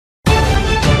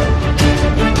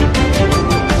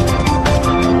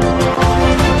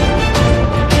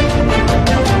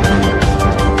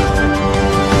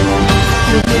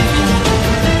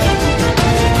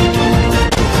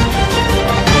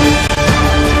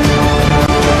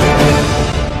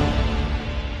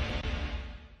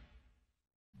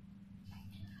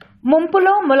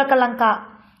ముంపులో ములకలంక.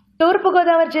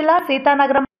 తూర్పుగోదావరి జిల్లా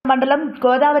సీతానగరం మండలం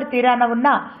గోదావరి తీరాన ఉన్న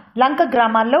లంక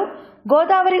గ్రామాల్లో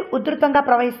గోదావరి ఉధృతంగా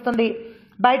ప్రవహిస్తుంది.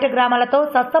 బయట గ్రామాలతో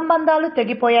సత్సంబంధాలు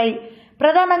తెగిపోయాయి.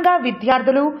 ప్రధానంగా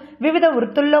విద్యార్థులు, వివిధ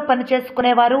వృత్తుల్లో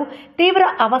పనిచేసుకునేవారు తీవ్ర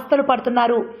అవస్థలు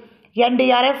పడుతున్నారు.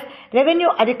 ఎన్డీఆర్ఎఫ్, రెవెన్యూ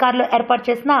అధికారులు ఏర్పాటు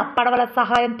చేసిన పడవల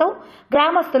సహాయంతో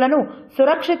గ్రామస్తులను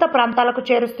సురక్షిత ప్రాంతాలకు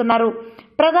చేరుస్తున్నారు.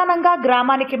 ప్రధానంగా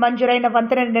గ్రామానికి మంజూరైన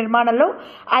వంతెన నిర్మాణంలో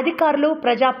అధికారులు,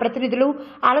 ప్రజాప్రతినిధులు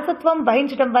అలసత్వం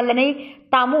వహించడం వల్లనే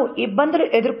తాము ఇబ్బందులు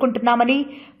ఎదుర్కొంటున్నామని,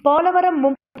 పోలవరం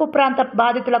ముంపు ప్రాంత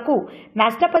బాధితులకు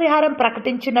నష్టపరిహారం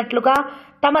ప్రకటించినట్లుగా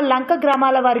తమ లంక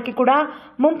గ్రామాల వారికి కూడా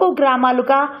ముంపు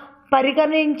గ్రామాలుగా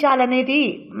పరిగణించాలనేది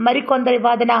మరికొందరి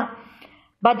వాదన.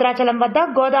 భద్రాచలం వద్ద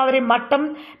గోదావరి మట్టం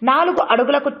 4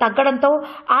 అడుగులకు తగ్గడంతో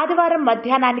ఆదివారం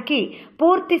మధ్యాహ్నానికి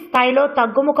పూర్తి స్థాయిలో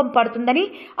తగ్గుముఖం పడుతుందని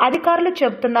అధికారులు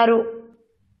చెబుతున్నారు.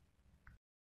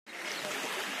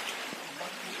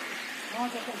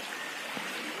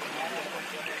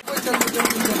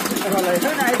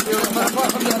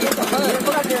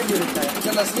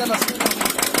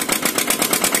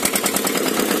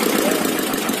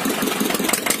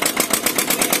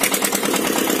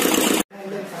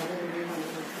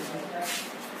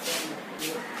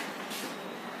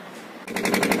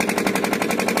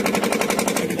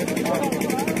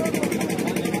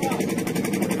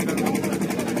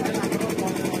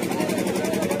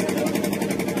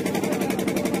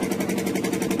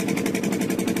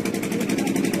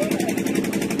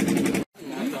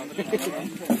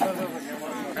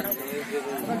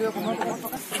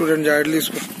 చూడండి జాగ్రత్తలు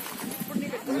తీసుకో.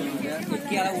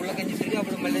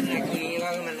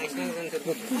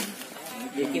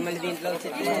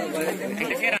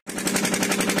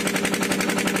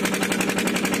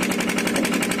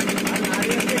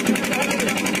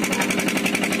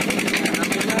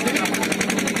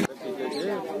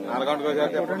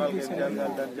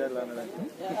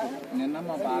 నిన్న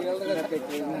మా బాగా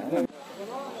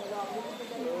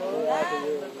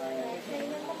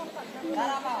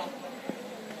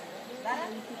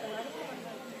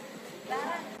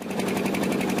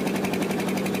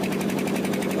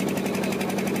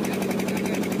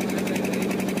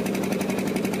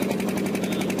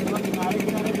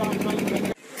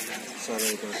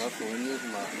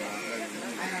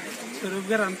స్వరూప్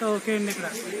గారు అంతా ఓకే అండి. ఇక్కడ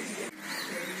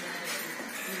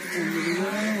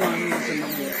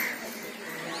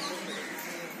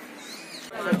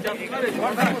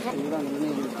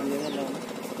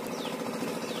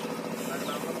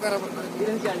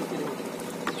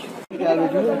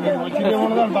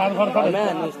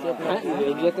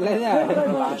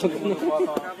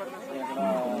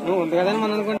నువ్వు ఉంది కదా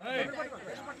మనం అనుకుంటా.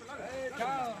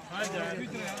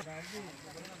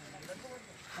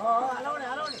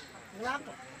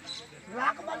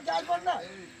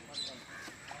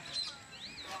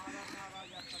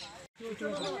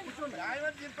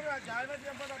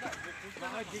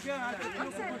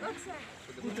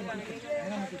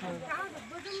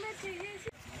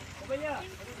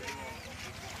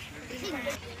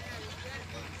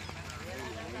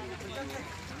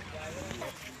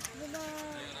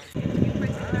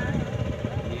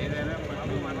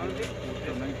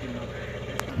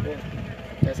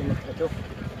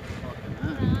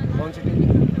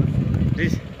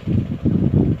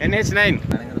 NH9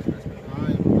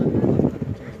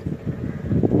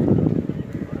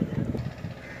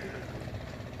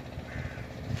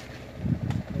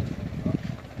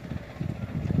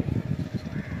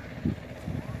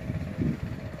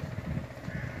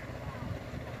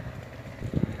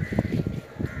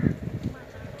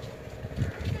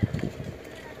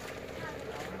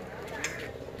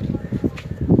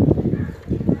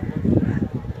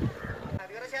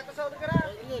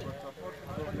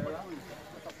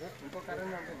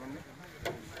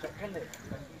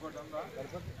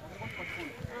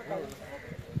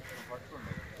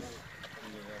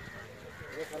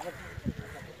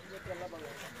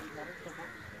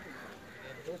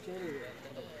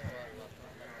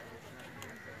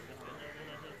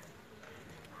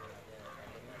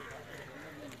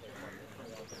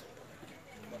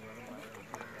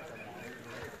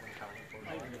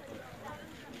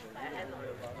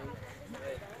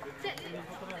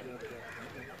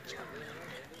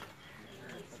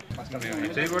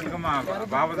 చేయగొట్టుకమ్మా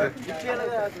బాబు.